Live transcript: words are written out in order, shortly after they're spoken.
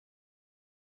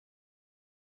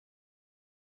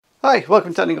Hi,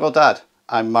 welcome to Donegal Dad.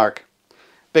 I'm Mark.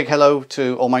 Big hello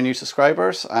to all my new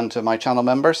subscribers and to my channel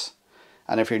members.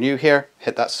 And if you're new here,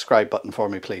 hit that subscribe button for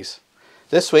me, please.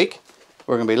 This week,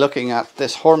 we're going to be looking at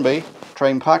this Hornby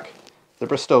train pack, the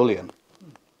Bristolian.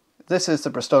 This is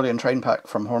the Bristolian train pack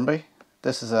from Hornby.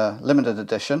 This is a limited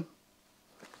edition.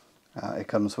 It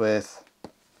comes with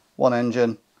one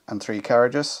engine and 3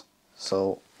 carriages.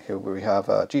 So here we have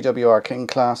a GWR King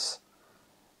class,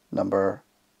 number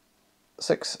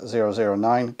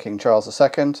 6009 King Charles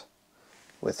II,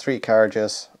 with 3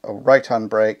 carriages, a right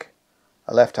hand brake,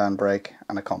 a left hand brake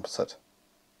and a composite.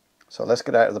 So let's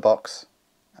get out of the box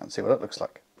and see what it looks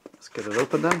like. Let's get it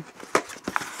open then.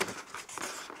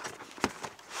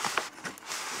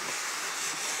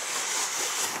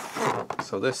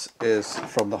 So this is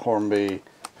from the Hornby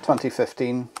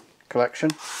 2015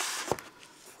 collection,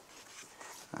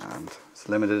 and it's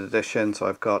a limited edition, so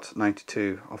I've got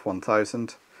 92 of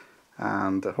 1000.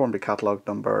 And the Hornby catalogue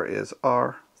number is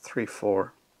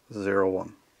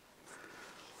R3401.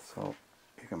 So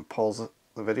you can pause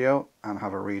the video and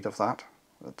have a read of that.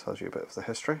 It tells you a bit of the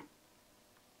history.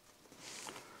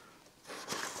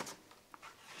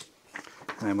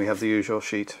 And then we have the usual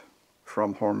sheet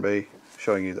from Hornby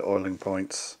showing you the oiling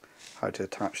points, how to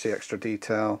attach the extra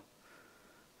detail,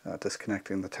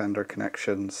 disconnecting the tender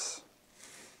connections,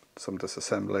 some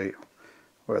disassembly,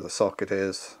 where the socket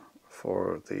is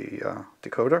for the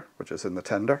decoder, which is in the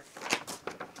tender,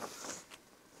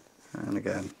 and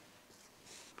again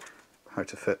how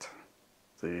to fit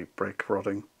the brake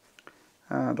rodding,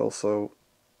 and also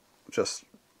just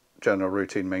general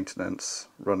routine maintenance,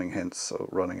 running hints, so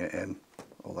running it in,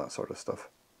 all that sort of stuff.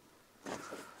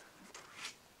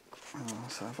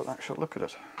 Let's have an actual look at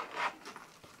it.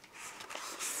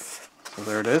 So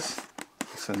there it is.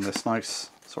 It's in this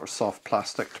nice sort of soft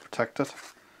plastic to protect it.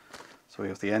 So we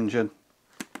have the engine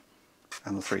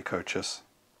and the 3 coaches,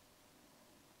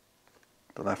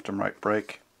 the left and right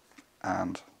brake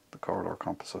and the corridor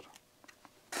composite.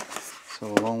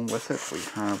 So along with it we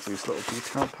have these little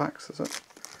detail packs, is it?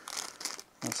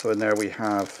 And so in there we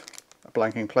have a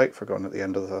blanking plate for going at the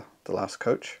end of the last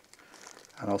coach,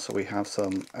 and also we have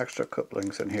some extra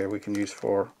couplings in here we can use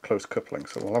for close coupling,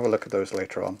 so we'll have a look at those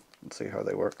later on and see how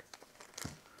they work.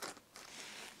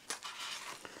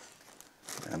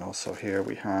 And also here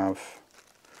we have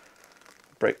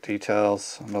brake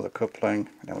details, another coupling,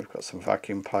 and then we've got some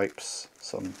vacuum pipes,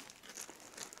 some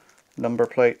number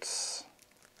plates,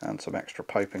 and some extra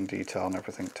piping detail and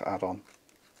everything to add on.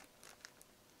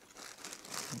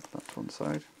 That to one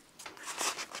side.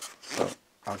 So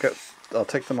I'll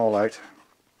take them all out,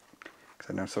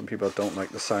 because I know some people don't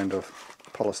like the sound of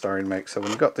polystyrene make. So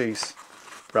when you've got these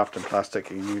wrapped in plastic,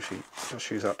 you can usually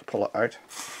just use that to pull it out.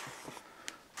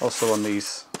 Also on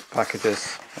these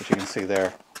packages, as you can see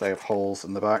there, they have holes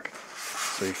in the back,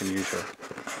 so you can use your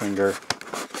finger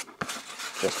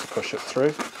just to push it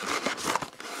through.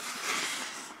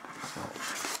 So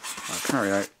I'll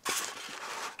carry out,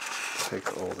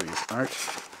 take all these out.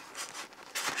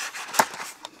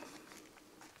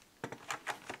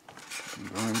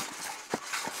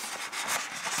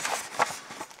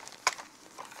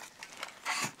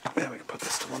 There, we can put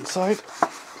this to one side.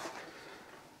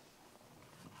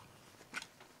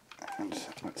 And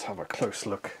let's have a close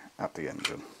look at the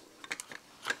engine.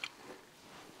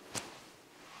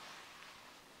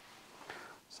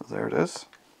 So there it is.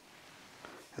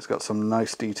 It's got some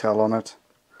nice detail on it.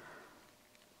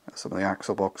 Some of the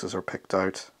axle boxes are picked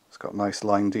out. It's got nice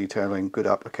line detailing, good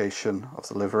application of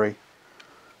the livery.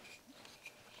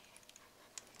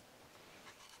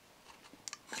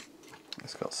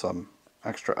 It's got some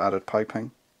extra added piping,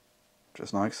 which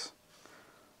is nice.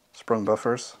 Sprung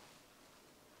buffers.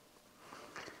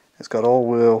 It's got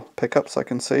all-wheel pickups, I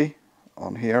can see,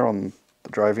 on here on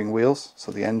the driving wheels.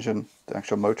 So the engine, the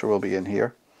actual motor will be in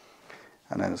here.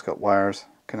 And then it's got wires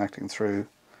connecting through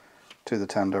to the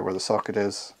tender where the socket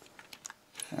is.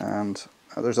 And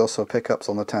there's also pickups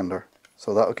on the tender.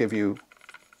 So that will give you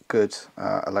good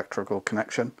electrical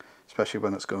connection, especially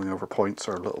when it's going over points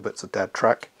or little bits of dead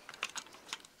track.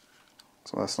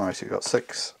 So that's nice. You've got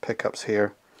 6 pickups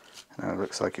here. And it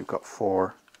looks like you've got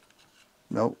 4,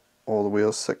 no, all the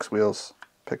wheels, 6 wheels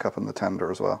pick up in the tender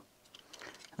as well.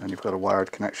 And you've got a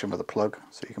wired connection with a plug,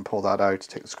 so you can pull that out,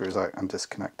 take the screws out and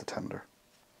disconnect the tender.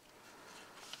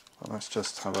 So let's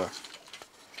just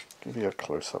give you a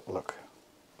close-up look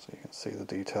so you can see the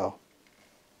detail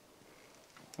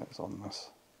that is on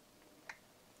this.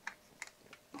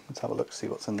 Let's have a look, see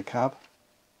what's in the cab.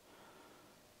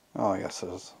 Oh yes,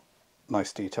 there's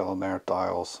nice detail in there,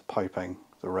 dials, piping,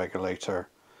 the regulator,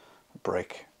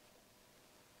 brake.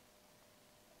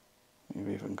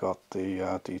 You've even got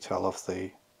the detail of the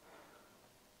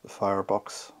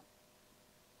firebox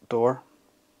door,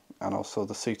 and also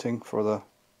the seating for the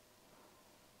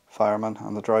fireman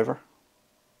and the driver.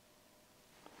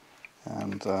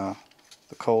 And the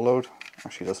coal load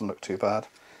actually doesn't look too bad.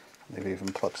 They've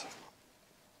even put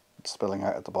it spilling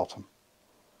out at the bottom.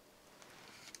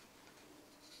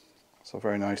 So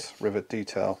very nice rivet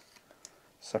detail,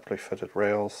 separately fitted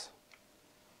rails.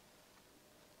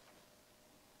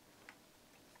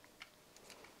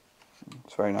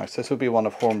 It's very nice. This would be one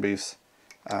of Hornby's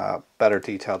better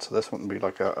detailed, so this wouldn't be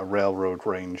like a railroad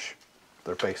range.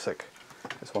 They're basic.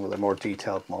 It's one of the more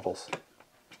detailed models.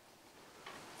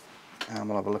 And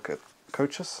we'll have a look at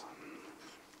coaches.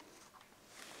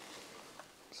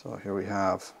 So here we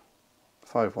have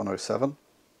 5107,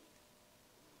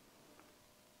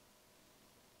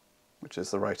 which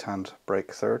is the right hand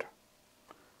brake third.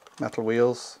 Metal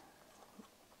wheels,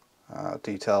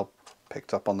 detail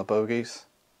picked up on the bogies.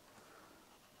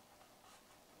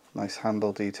 Nice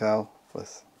handle detail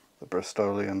with the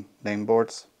Bristolian name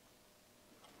boards.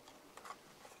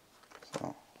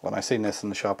 So when I seen this in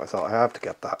the shop, I thought I have to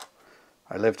get that.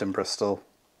 I lived in Bristol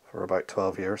for about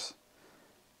 12 years,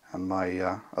 and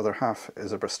my other half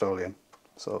is a Bristolian,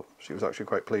 so she was actually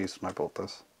quite pleased when I bought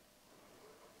this.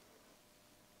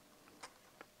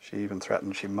 She even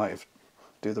threatened she might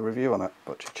do the review on it,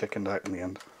 but she chickened out in the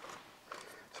end.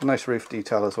 It's a nice roof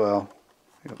detail as well.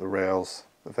 You got the rails,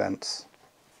 the vents.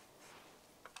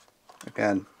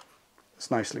 Again, it's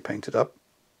nicely painted up.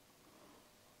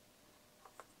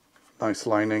 Nice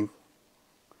lining.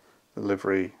 The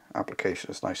livery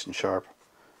application is nice and sharp.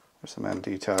 There's some end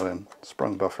detail in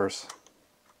sprung buffers.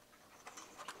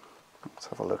 Let's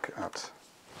have a look at,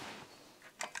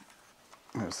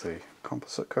 there's the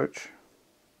composite coach.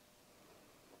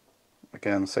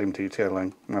 Again, same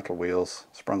detailing, metal wheels,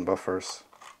 sprung buffers,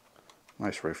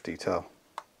 nice roof detail,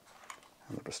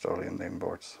 and the Bristolian name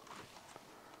boards.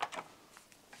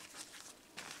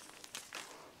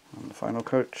 And the final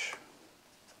coach.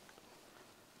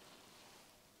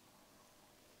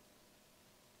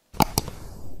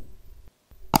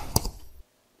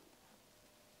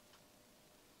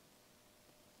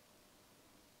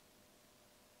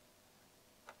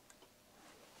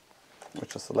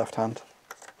 Which is the left hand.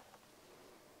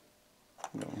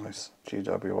 Got a nice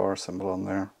GWR symbol on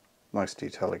there. Nice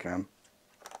detail again.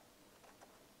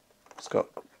 It's got,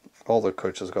 all the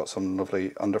coaches have got some lovely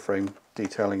underframe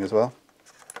detailing as well.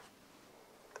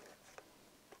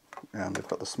 And they've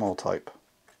got the small type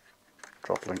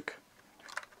drop link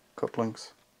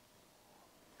couplings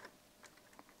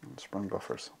and sprung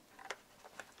buffers.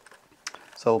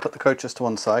 So we'll put the coaches to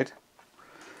one side.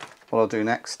 What I'll do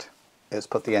next is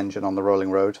put the engine on the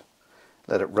rolling road,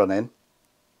 let it run in,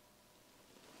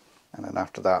 and then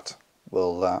after that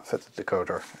we'll fit the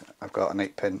decoder. I've got an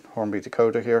 8-pin Hornby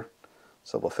decoder here,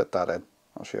 so we'll fit that in.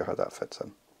 I'll show you how that fits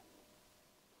in.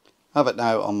 I have it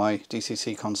now on my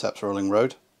DCC Concepts rolling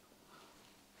road.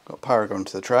 Got power going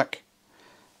to the track.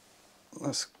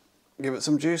 Let's give it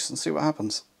some juice and see what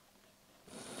happens.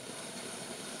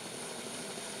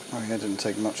 I mean, it didn't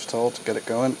take much at all to get it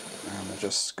going, and we'll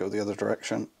just go the other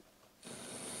direction.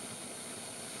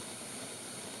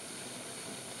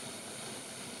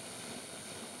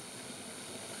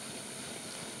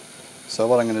 So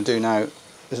what I'm going to do now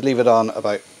is leave it on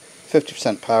about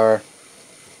 50% power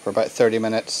for about 30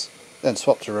 minutes, then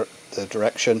swap to the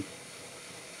direction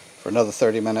for another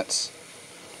 30 minutes,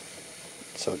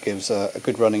 so it gives a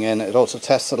good running in. It also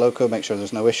tests the loco, make sure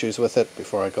there's no issues with it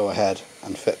before I go ahead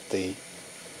and fit the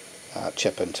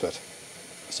chip into it.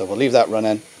 So we'll leave that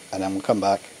running, and then we'll come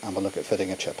back and we'll look at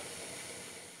fitting a chip.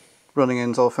 Running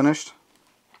in's all finished.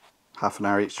 Half an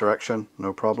hour each direction,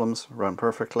 no problems, run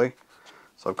perfectly.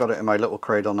 So I've got it in my little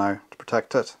cradle now to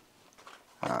protect it.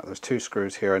 There's 2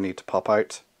 screws here I need to pop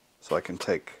out, so I can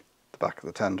take the back of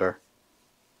the tender,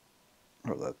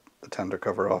 or the tender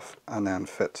cover off, and then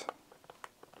fit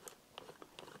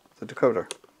the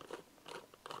decoder.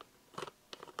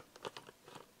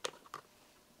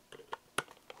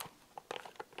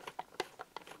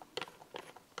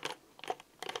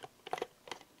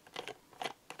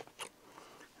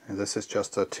 And this is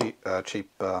just a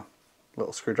cheap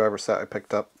little screwdriver set I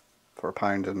picked up for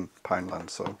 £1 in Poundland,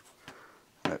 so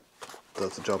it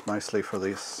does the job nicely for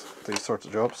these sorts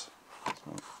of jobs.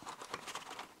 So,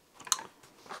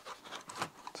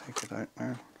 take it out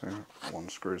now. There, one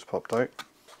screw's popped out.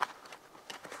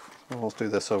 So we'll do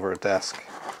this over a desk.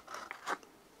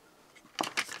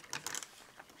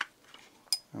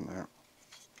 And there.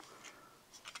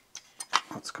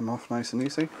 That's come off nice and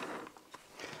easy.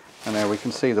 And there we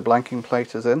can see the blanking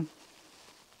plate is in.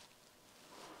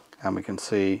 and we can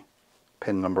see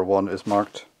pin number 1 is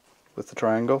marked with the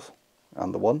triangles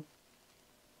and the 1.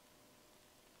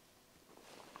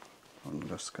 I'm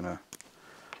just going to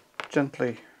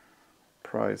gently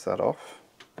prise that off.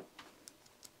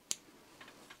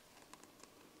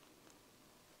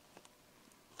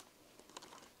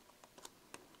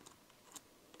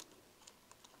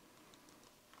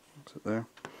 That's it there.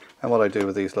 And what I do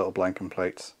with these little blanking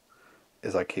plates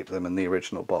is I keep them in the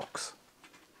original box.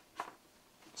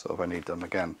 So if I need them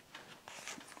again,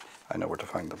 I know where to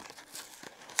find them.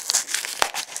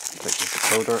 Take the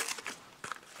decoder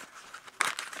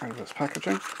out of its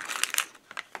packaging.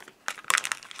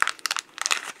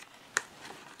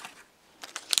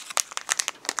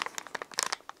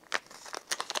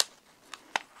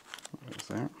 There's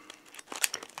there.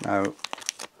 Now,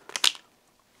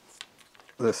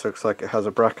 this looks like it has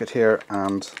a bracket here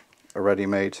and a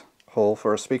ready-made hole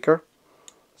for a speaker.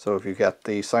 So if you get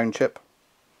the sound chip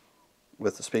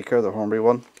with the speaker, the Hornby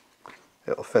one,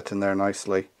 it'll fit in there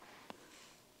nicely.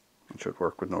 It should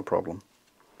work with no problem.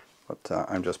 But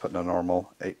I'm just putting a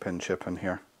normal 8-pin chip in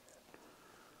here.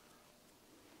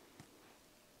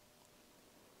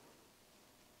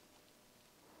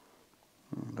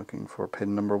 I'm looking for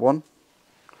pin number 1,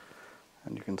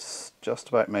 and you can just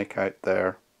about make out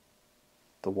there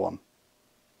the 1.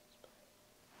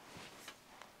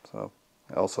 So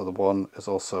also the 1 is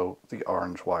also the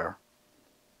orange wire.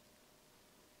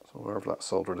 So wherever that's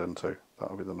soldered into,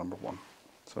 that'll be the number 1.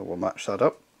 So we'll match that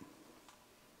up.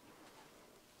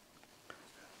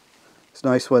 It's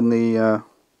nice when the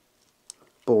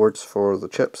boards for the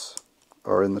chips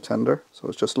are in the tender. So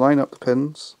let's just line up the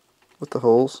pins with the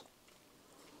holes.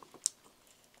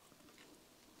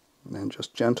 And then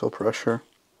just gentle pressure,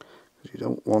 because you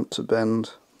don't want to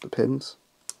bend the pins.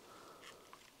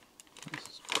 This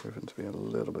is proven to be a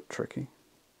little bit tricky.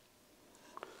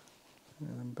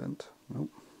 Get them bent. Nope.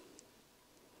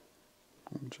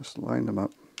 And just line them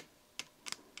up.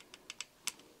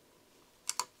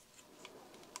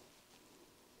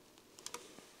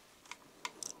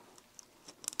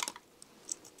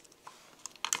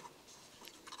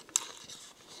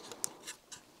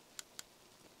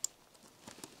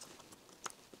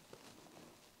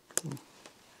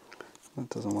 That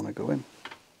doesn't want to go in.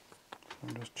 So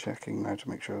I'm just checking now to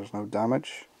make sure there's no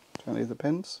damage to any of the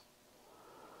pins.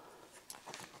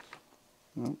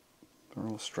 No, they're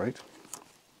all straight.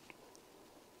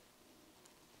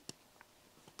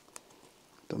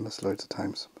 Done this loads of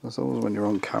times, but it's always when you're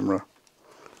on camera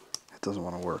it doesn't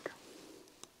want to work.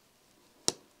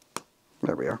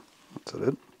 There we are, that's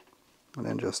it. And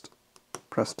then just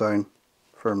press down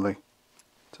firmly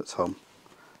to its home,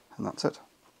 and that's it.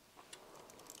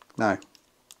 Now,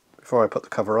 before I put the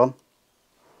cover on,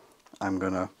 I'm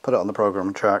going to put it on the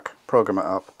program track, program it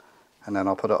up, and then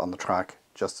I'll put it on the track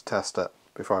just to test it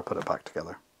before I put it back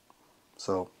together.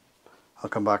 So I'll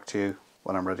come back to you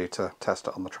when I'm ready to test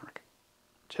it on the track.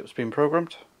 Chip's been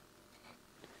programmed.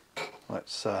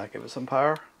 Let's give it some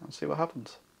power and see what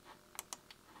happens.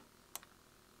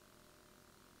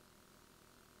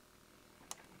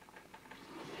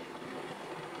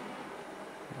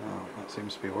 Oh, that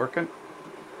seems to be working.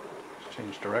 Let's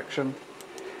change direction.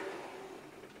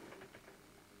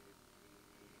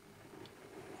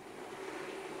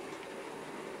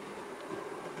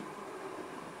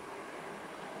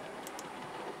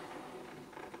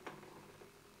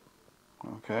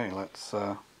 Okay, let's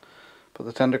put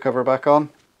the tender cover back on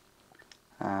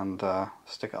and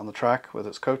stick it on the track with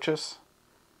its coaches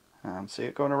and see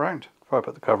it going around. Before I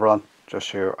put the cover on,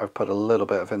 just here I've put a little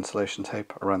bit of insulation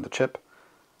tape around the chip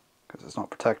because it's not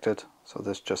protected, so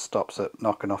this just stops it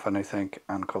knocking off anything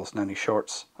and causing any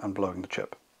shorts and blowing the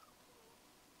chip.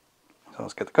 So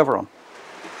let's get the cover on.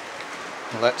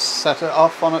 Let's set it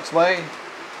off on its way.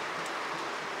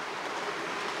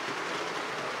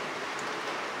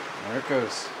 There it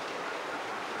goes.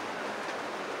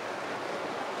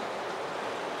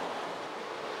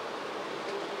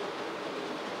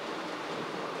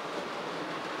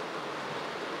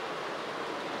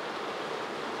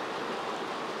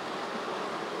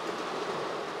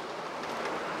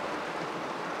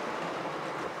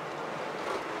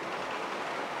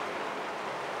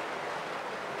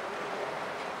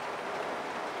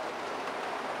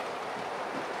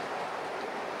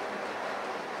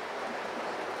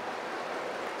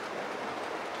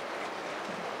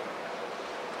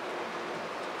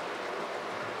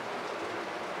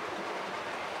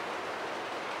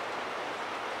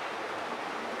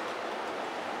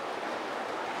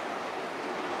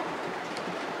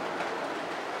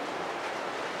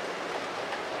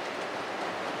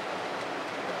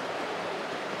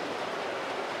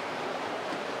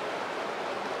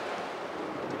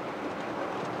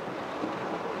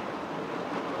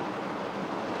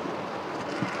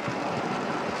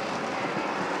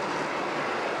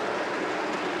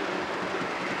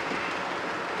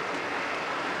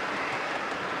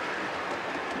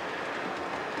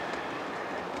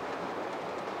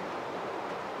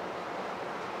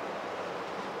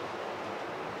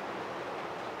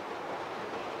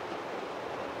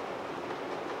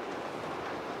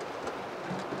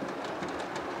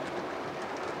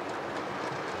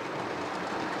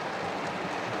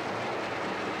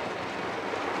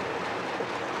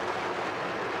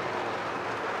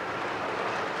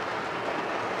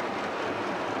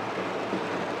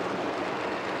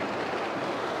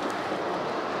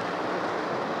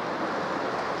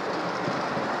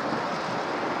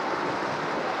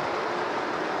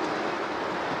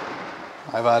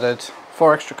 I've added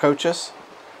 4 extra coaches,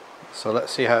 so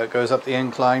let's see how it goes up the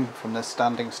incline from this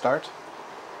standing start.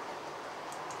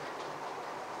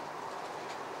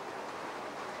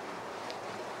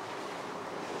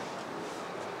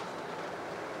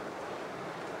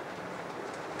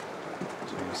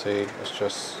 So you can see it's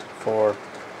just 4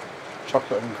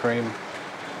 chocolate and cream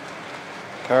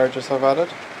carriages I've added,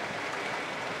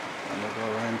 and we'll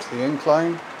go around to the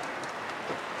incline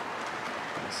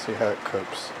and see how it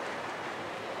copes.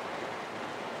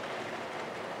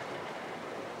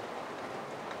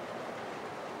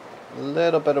 A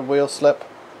little bit of wheel slip,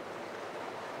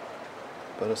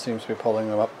 but it seems to be pulling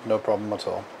them up no problem at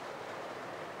all.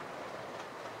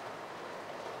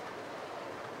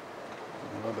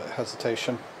 A little bit of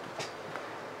hesitation.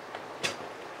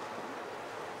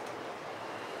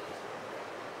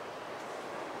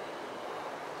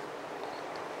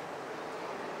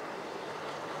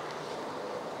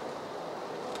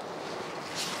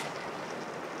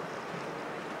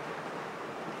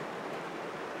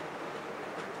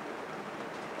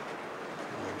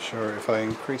 Sure, if I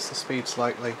increase the speed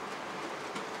slightly,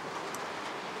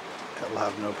 it'll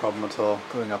have no problem at all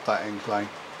going up that incline.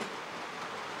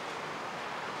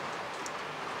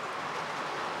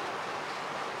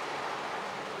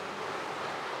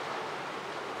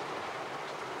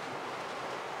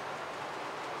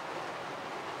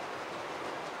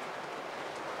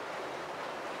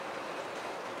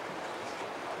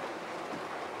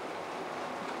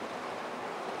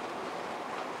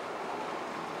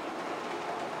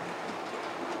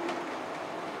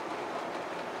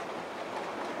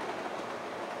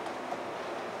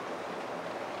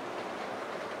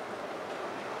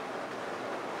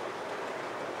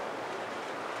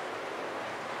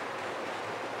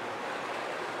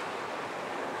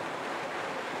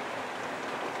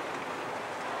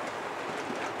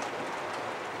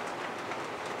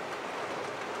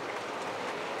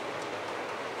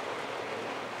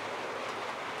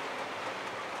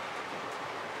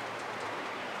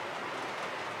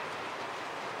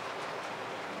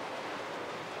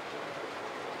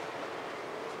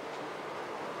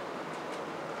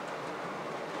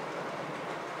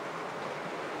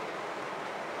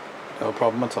 No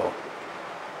problem at all.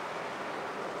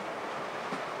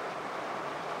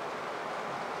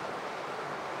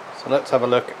 So let's have a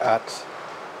look at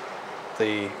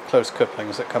the close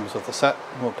couplings that comes with the set.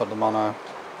 We'll put them on a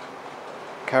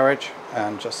carriage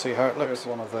and just see how it looks. Here's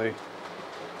one of the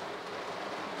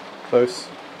close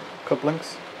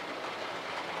couplings.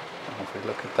 And if we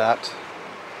look at that,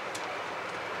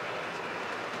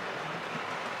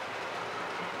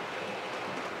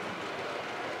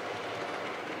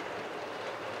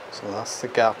 so that's the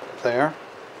gap there.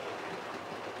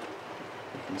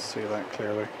 You can see that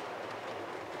clearly.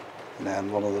 And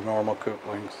then one of the normal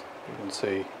couplings, you can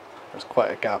see there's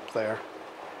quite a gap there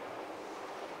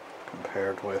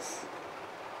compared with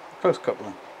close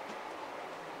coupling.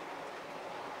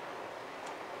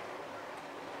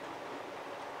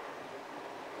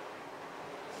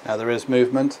 Now there is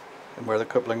movement in where the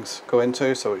couplings go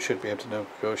into, so it should be able to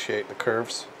negotiate the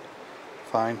curves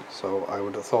fine. So I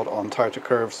would have thought on tighter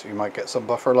curves you might get some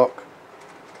buffer lock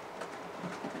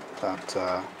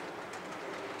that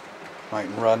might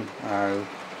run.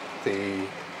 The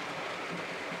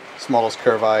smallest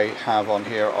curve I have on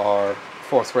here are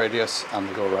 4th radius, and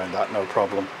they go around that no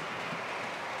problem,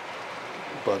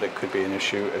 but it could be an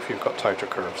issue if you've got tighter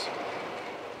curves.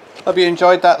 Hope you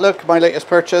enjoyed that look, my latest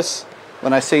purchase.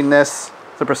 When I seen this,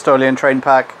 the Bristolian train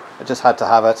pack, I just had to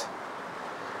have it.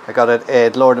 I got it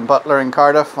at Lord and Butler in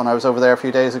Cardiff when I was over there a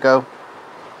few days ago.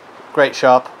 Great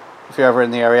shop. If you're ever in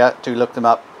the area, do look them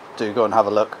up. Do go and have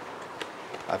a look.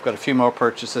 I've got a few more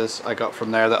purchases I got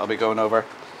from there that I'll be going over.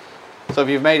 So if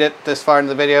you've made it this far in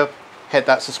the video, hit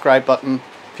that subscribe button.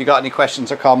 If you got any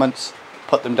questions or comments,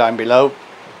 put them down below.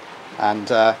 And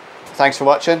thanks for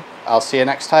watching. I'll see you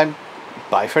next time.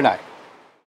 Bye for now.